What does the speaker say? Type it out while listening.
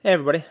Hey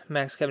everybody,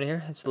 Max Kevin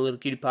here. It's the Little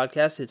Cutie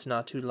Podcast. It's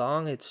not too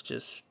long. It's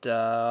just,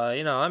 I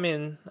don't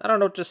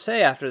know what to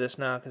say after this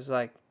now, because,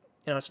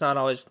 it's not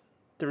always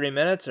 3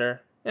 minutes, or,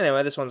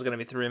 anyway, this one's going to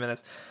be 3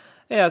 minutes.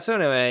 Yeah, so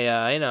anyway,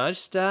 I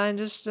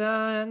just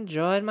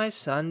enjoyed my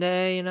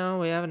Sunday,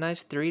 we have a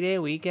nice 3-day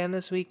weekend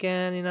this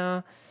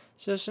weekend,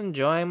 just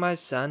enjoying my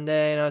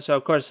Sunday, so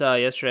of course,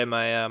 yesterday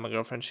my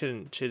girlfriend,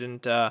 she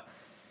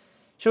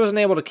wasn't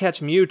able to catch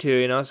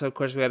Mewtwo, so of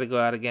course we had to go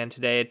out again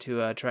today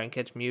to try and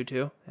catch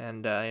Mewtwo,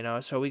 and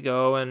so we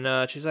go,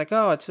 and she's like,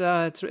 "Oh,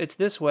 it's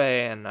this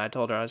way," and I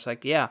told her, I was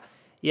like, "Yeah,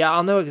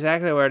 I'll know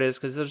exactly where it is,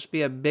 because there'll just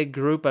be a big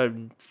group of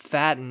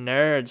fat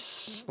nerds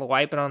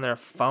swiping on their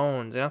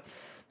phones.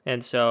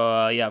 And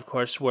so, of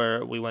course,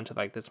 we went to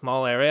like this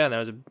mall area, and there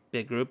was a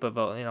big group of,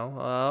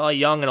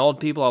 young and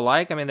old people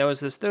alike. I mean, there was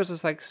this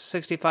like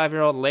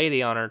 65-year-old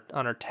lady on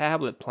her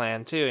tablet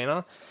plan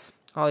too.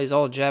 All these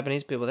old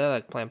Japanese people, they're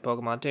like playing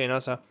Pokemon too.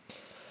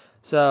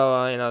 So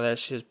there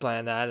she was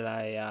playing that, and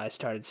I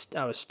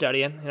was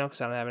studying, because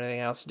I don't have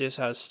anything else to do,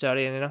 so I was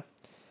studying.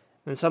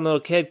 And some little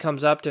kid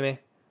comes up to me.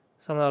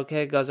 Some little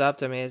kid goes up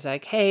to me. He's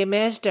like, "Hey,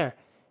 Mister,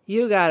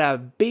 you got a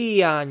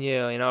B on you."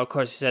 Of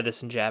course, he said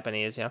this in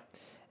Japanese.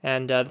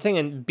 And the thing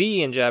in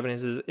B in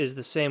Japanese is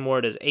the same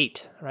word as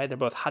 8, right? They're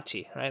both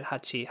hachi, right?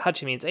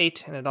 Hachi means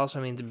 8, and it also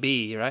means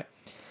B, right?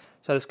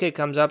 So this kid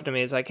comes up to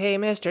me. He's like, "Hey,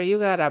 Mister, you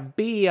got a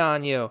B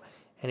on you."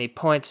 And he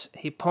points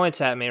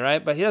at me,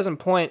 right? But he doesn't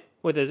point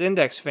with his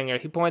index finger.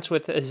 He points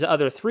with his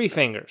other 3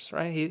 fingers,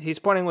 right? He's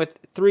pointing with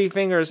 3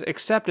 fingers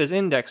except his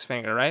index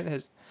finger,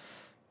 right?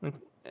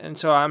 And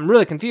so I'm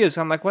really confused.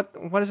 I'm like,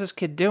 what is this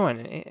kid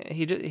doing?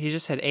 He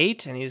just said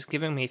 8, and he's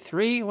giving me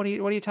 3. What are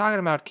you talking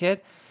about, kid?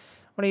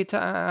 What are you?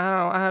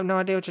 I have no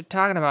idea what you're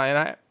talking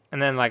about.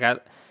 And then my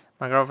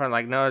girlfriend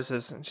like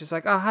notices, and she's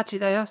like, "Oh, hachi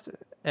da yosu,"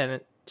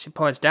 and she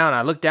points down.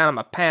 I look down at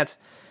my pants,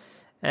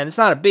 and it's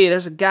not a bee.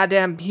 There's a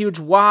goddamn huge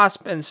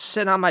wasp and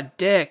sitting on my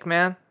dick,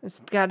 man.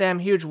 This goddamn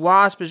huge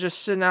wasp is just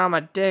sitting out on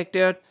my dick,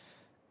 dude.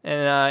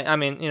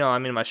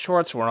 And my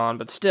shorts were on,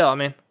 but still,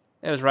 it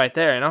was right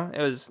there. It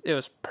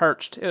was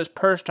perched. It was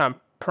perched on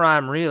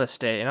prime real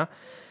estate.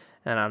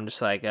 And I'm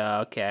just like,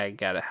 okay, I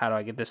got it. How do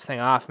I get this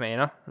thing off me?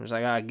 I'm just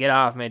like, get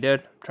off me,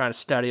 dude. I'm trying to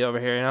study over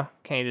here.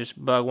 Can't you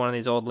just bug one of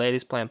these old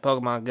ladies playing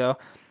Pokemon Go?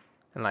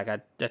 And I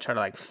try to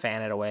like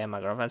fan it away, and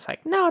my girlfriend's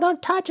like, "No,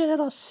 don't touch it,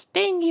 it'll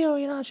sting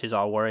you." She's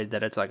all worried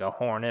that it's like a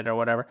hornet or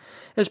whatever.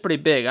 It was pretty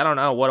big. I don't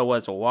know what it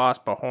was, a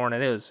wasp, a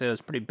hornet. It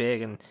was pretty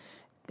big and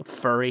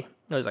furry.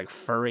 It was like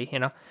furry.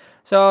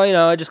 So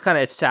it just kind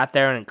of it sat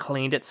there and it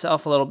cleaned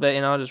itself a little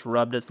bit. Just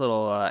rubbed its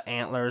little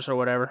antlers or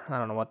whatever. I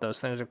don't know what those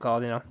things are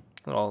called.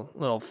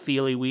 Little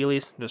feely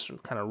wheelies. Just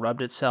kind of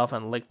rubbed itself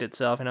and licked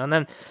itself. And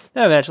then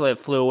eventually it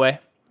flew away.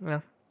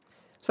 So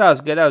that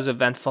was good. That was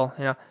eventful.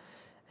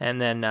 And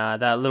then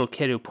that little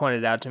kid who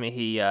pointed out to me,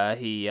 he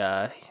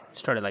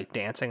started like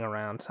dancing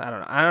around.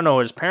 I don't know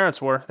what his parents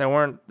were. They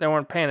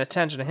weren't paying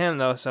attention to him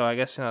though. So I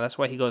guess that's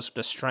why he goes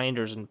to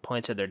strangers and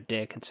points at their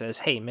dick and says,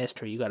 "Hey,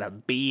 Mister, you got a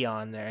B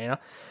on there."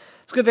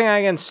 It's a good thing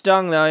I got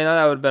stung though.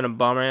 That would have been a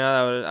bummer.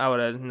 I would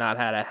have not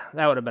had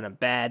that would have been a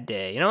bad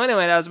day.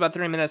 Anyway, that was about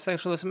 3 minutes.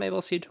 Thanks for listening. Maybe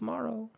I'll see you tomorrow.